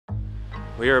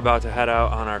We are about to head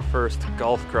out on our first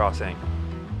Gulf crossing.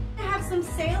 I have some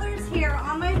sailors here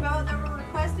on my boat that were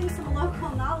requesting some local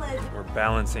knowledge. We're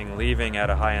balancing leaving at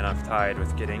a high enough tide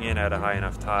with getting in at a high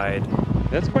enough tide.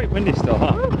 That's quite windy still,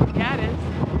 huh? Yeah, it is.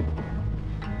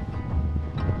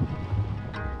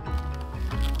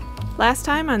 Last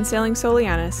time on Sailing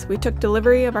Soulianis, we took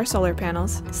delivery of our solar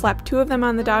panels, slapped 2 of them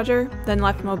on the Dodger, then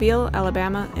left Mobile,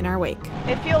 Alabama in our wake.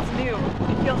 It feels new.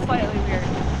 It feels slightly weird.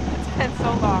 It's been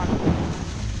so long.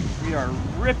 We are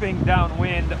ripping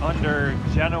downwind under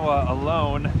Genoa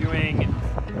alone, doing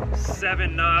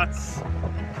 7 knots,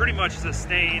 pretty much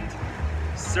sustained,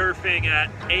 surfing at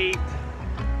 8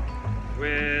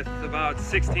 with about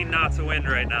 16 knots of wind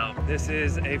right now. This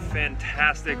is a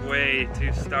fantastic way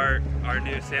to start our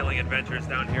new sailing adventures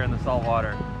down here in the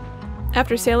saltwater.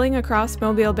 After sailing across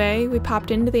Mobile Bay, we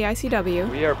popped into the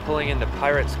ICW. We are pulling into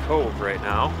Pirates Cove right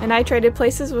now. And I traded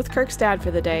places with Kirk's dad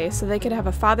for the day so they could have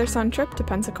a father-son trip to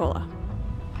Pensacola.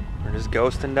 We're just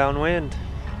ghosting downwind,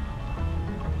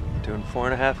 doing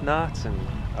 4.5 knots and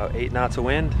about 8 knots of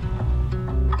wind.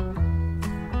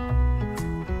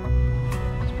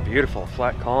 It's beautiful,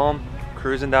 flat calm,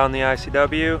 cruising down the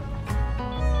ICW.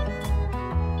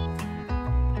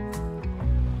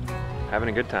 Having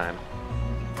a good time.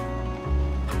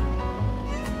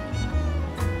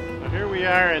 So here we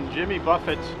are in Jimmy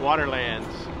Buffett's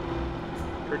waterlands.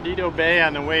 Perdido Bay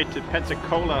on the way to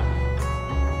Pensacola.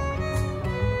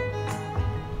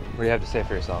 What do you have to say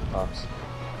for yourself, Pops?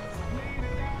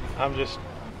 I'm just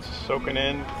soaking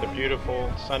in the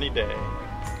beautiful sunny day.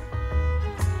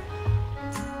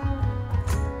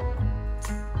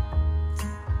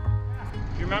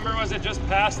 You remember, was it just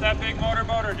past that big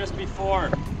motorboat or just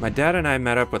before? My dad and I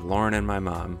met up with Lauren and my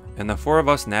mom, and the 4 of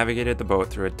us navigated the boat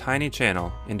through a tiny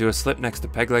channel into a slip next to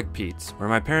Peg Leg Pete's, where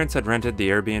my parents had rented the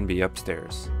Airbnb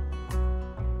upstairs.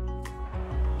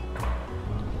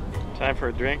 Time for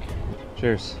a drink?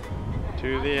 Cheers.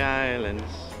 To the islands.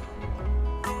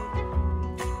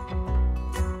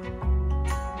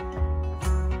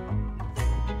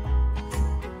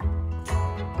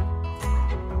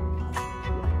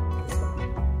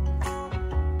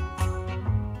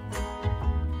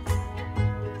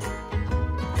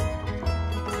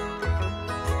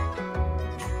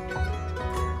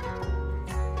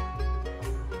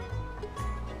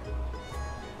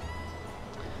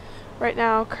 Right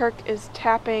now, Kirk is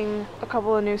tapping a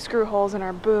couple of new screw holes in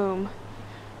our boom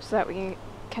so that we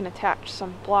can attach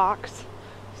some blocks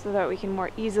so that we can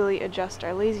more easily adjust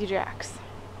our lazy jacks.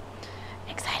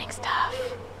 Exciting stuff.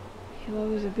 Hello,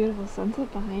 there's a beautiful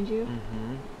sunset behind you.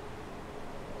 Mm-hmm.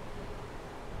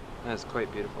 That's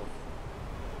quite beautiful.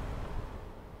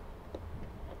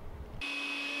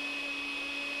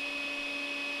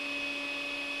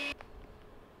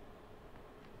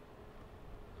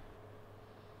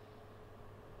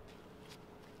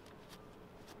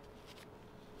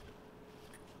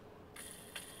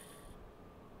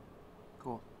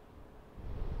 Cool.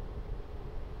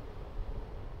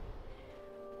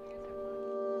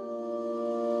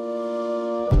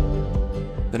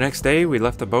 The next day, we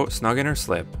left the boat snug in her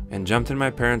slip and jumped in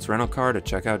my parents' rental car to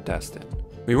check out Destin.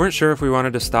 We weren't sure if we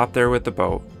wanted to stop there with the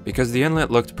boat because the inlet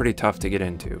looked pretty tough to get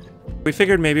into. We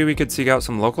figured maybe we could seek out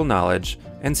some local knowledge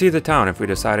and see the town if we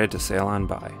decided to sail on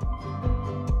by.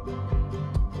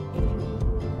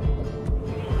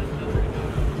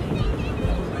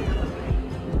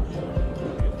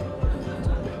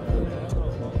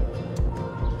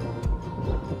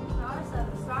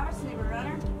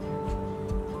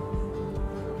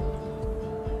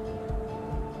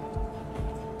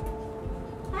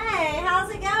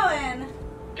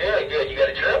 Good. You got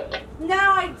a trip? No,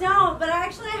 I don't, but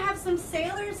actually I have some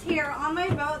sailors here on my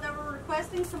boat that were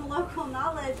requesting some local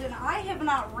knowledge, and I have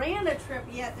not ran a trip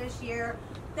yet this year.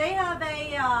 They have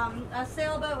a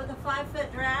sailboat with a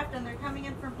 5-foot draft, and they're coming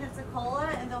in from Pensacola,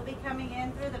 and they'll be coming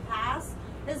in through the pass.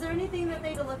 Is there anything that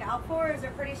they need to look out for, or is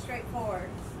it pretty straightforward?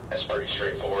 That's pretty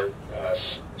straightforward.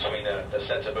 Between the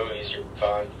sets of buoys, you're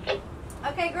fine.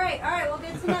 Okay, great. All right, well,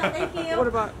 good to know. Thank you. What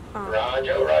about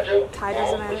Roger. Tide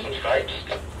doesn't matter. With some stripes.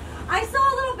 I saw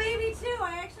a little baby too.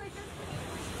 I actually just.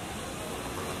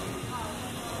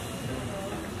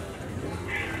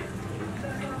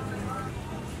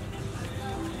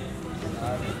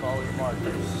 Follow your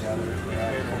markers. Yeah, there's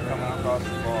people coming across the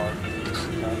bar.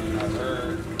 I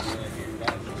heard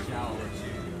that was shallower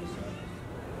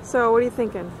too. So, what are you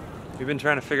thinking? We've been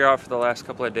trying to figure out for the last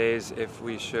couple of days if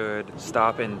we should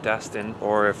stop in Destin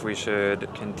or if we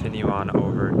should continue on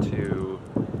over to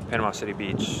Panama City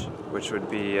Beach, which would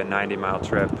be a 90-mile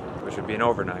trip, which would be an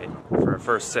overnight for a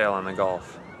first sail on the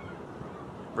Gulf,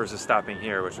 versus stopping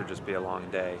here, which would just be a long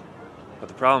day. But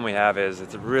the problem we have is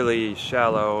it's a really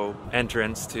shallow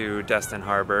entrance to Destin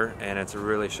Harbor, and it's a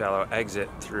really shallow exit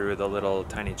through the little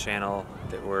tiny channel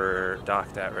that we're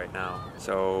docked at right now.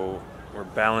 So we're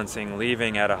balancing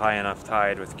leaving at a high enough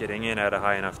tide with getting in at a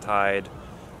high enough tide,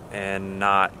 and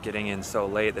not getting in so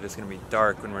late that it's going to be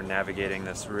dark when we're navigating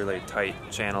this really tight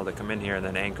channel to come in here and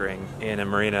then anchoring in a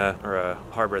marina or a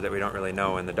harbor that we don't really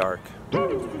know in the dark.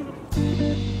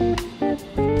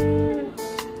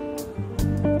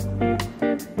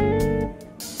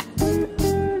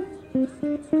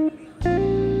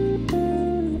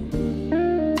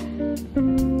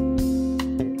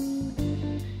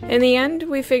 In the end,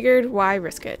 we figured why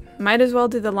risk it? Might as well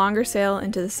do the longer sail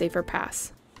into the safer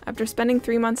pass. After spending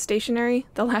 3 months stationary,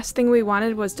 the last thing we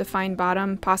wanted was to find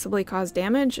bottom, possibly cause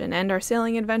damage, and end our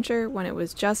sailing adventure when it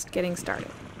was just getting started.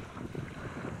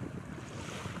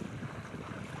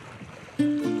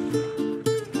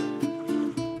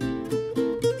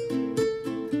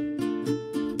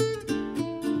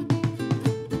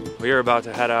 We are about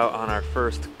to head out on our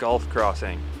first Gulf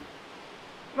crossing.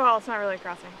 Well, it's not really a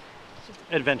crossing. It's just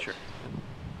Adventure.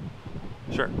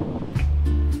 Sure.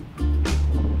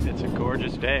 It's a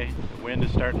gorgeous day. The wind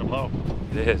is starting to blow.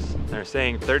 It is. They're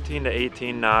saying 13 to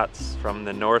 18 knots from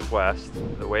the northwest.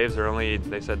 The waves are only,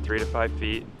 they said 3 to 5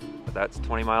 feet, but that's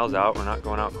 20 miles out. We're not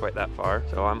going out quite that far.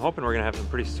 So I'm hoping we're gonna have some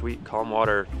pretty sweet calm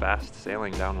water, fast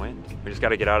sailing downwind. We just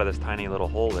gotta get out of this tiny little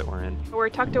hole that we're in. We're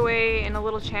tucked away in a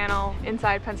little channel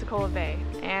inside Pensacola Bay,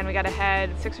 and we gotta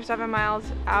head 6 or 7 miles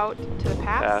out to the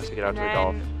pass To get out and to the then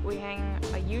Gulf. we hang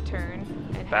a U-turn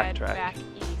and Backtrack. head back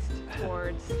east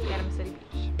towards Panama City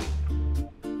Beach.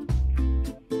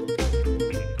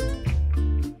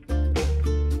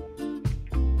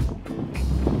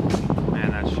 Man,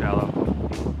 that's shallow.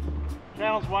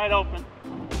 Channel's wide open.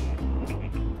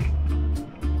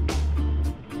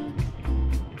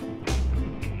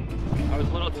 I was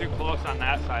a little too close on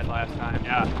that side last time.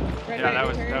 Yeah, yeah, that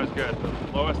was good. The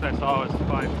lowest I saw was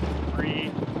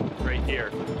 5.3 right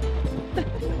here.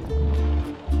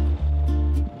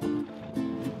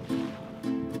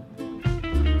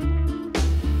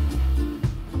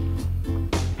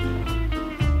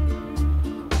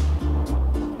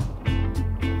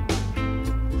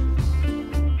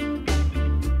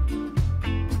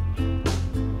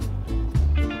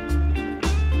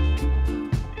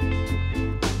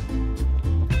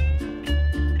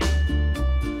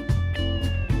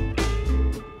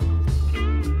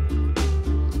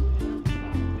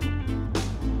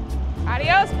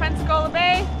 Adios, Pensacola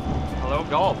Bay. Hello,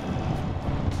 Gulf.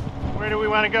 Where do we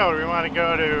want to go? Do we want to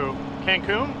go to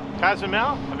Cancun,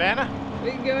 Cozumel, Havana?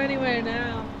 We can go anywhere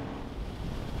now.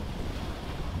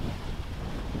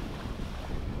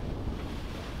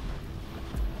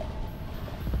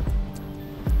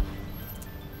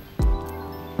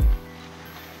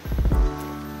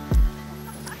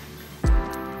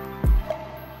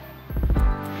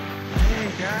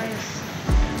 Hey guys.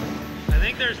 I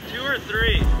think there's 2 or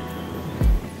 3.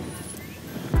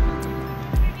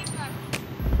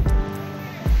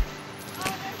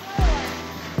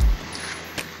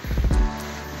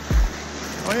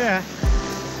 Oh yeah.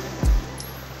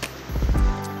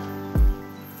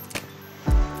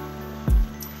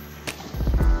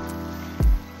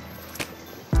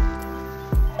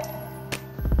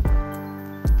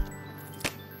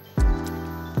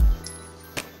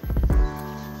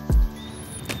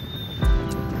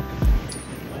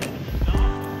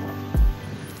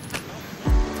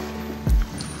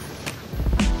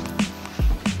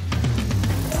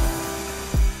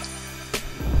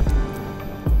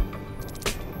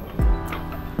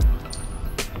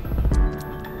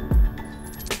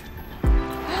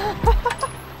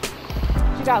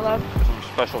 You got love. Some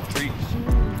special treats.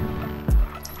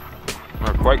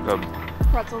 They're quite good.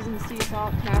 Pretzels and sea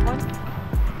salt. Can I have one?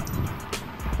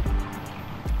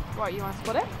 What, you want to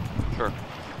split it? Sure.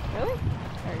 Really?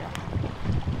 There you go.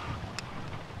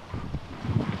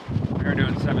 We're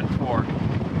doing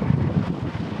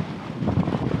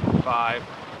 7.4. 5.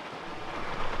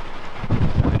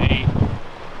 7.8.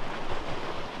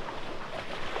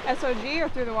 SOG or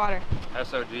through the water?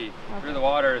 SOG. Okay. Through the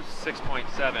water is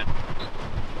 6.7.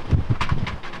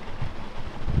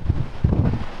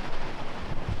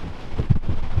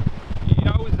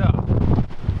 Yowza.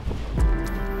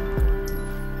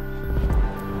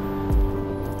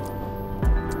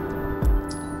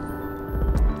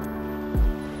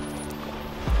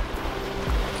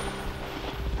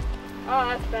 Oh,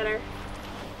 that's better.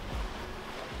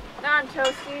 Now I'm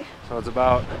toasty. So it's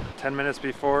about 10 minutes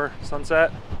before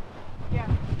sunset. Yeah.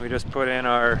 We just put in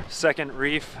our second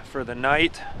reef for the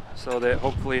night so that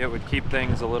hopefully it would keep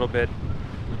things a little bit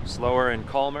slower and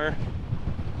calmer.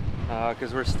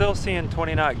 because we're still seeing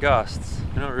 20-knot gusts.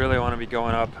 I don't really want to be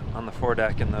going up on the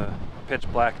foredeck in the pitch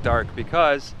black dark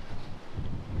because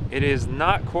it is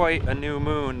not quite a new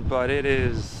moon, but it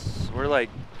is, we're like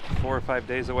 4 or 5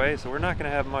 days away, so we're not going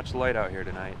to have much light out here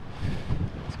tonight.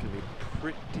 It's going to be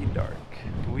pretty dark.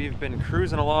 We've been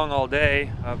cruising along all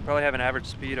day, probably have an average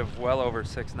speed of well over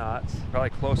 6 knots, probably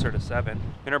closer to 7.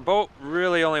 And our boat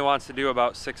really only wants to do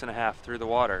about 6.5 through the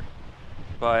water,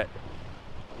 but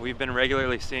we've been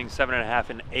regularly seeing 7.5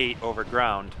 and 8 over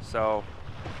ground. So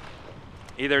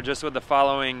either just with the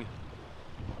following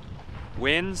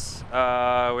winds,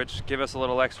 which give us a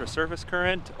little extra surface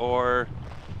current, or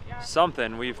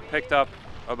something, we've picked up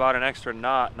about an extra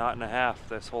knot and a half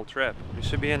this whole trip. We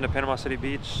should be into Panama City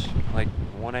Beach like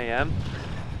 1 a.m.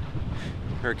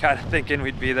 We were kind of thinking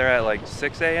we'd be there at like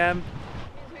 6 a.m. Means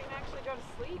we can actually go to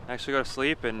sleep. Actually go to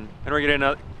sleep, and we're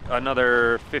getting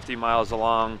another 50 miles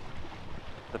along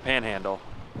the Panhandle.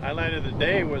 Highlight of the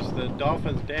day was the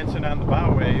dolphins dancing on the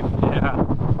bow wave. Yeah.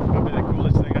 Probably the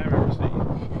coolest thing I've ever seen.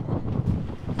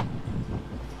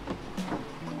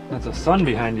 That's a sun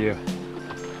behind you.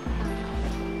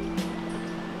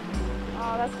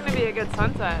 Oh, that's gonna be a good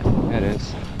sunset. It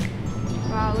is.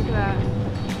 Wow, look at that.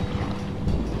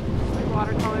 It's like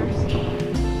watercolors.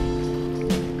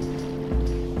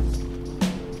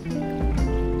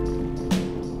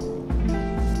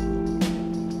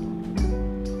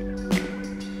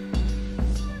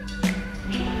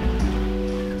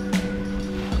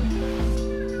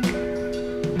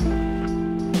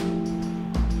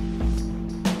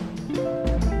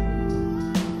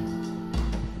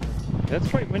 That's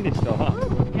quite windy still, huh?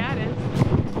 Ooh, yeah, it is.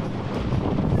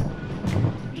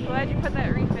 Glad you put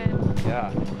that reef in.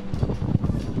 Yeah.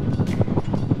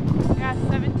 Yeah,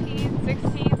 17,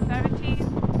 16, 17.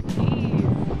 Jeez.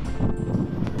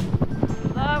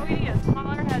 Love, we need a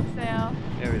smaller head sail.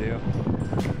 Yeah, we do.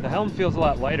 The helm feels a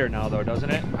lot lighter now though, doesn't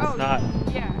it? Oh, it's not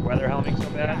yeah. weather helming so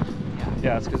bad. Yeah.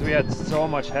 Yeah, it's because we had so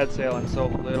much head sail and so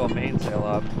little mainsail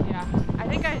up. Yeah. I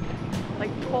think I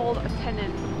like pulled a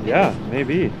tendon. Yeah,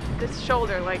 maybe. This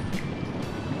shoulder, like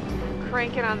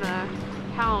cranking on the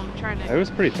helm, trying It to was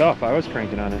pretty tough. I was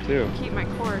cranking on it too. keep my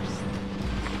course.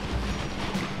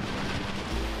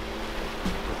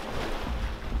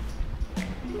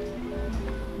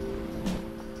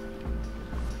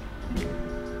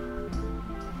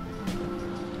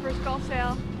 First Gulf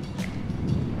sail.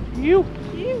 You.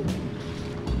 You.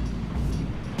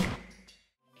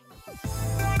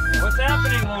 What's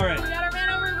happening, Lauren? We got our man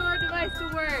overboard device to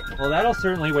work. Well, that'll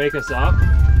certainly wake us up.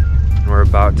 We're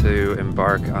about to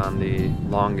embark on the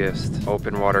longest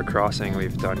open water crossing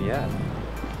we've done yet.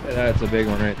 That's a big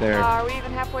one right there. Are we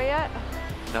even halfway yet?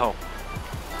 No.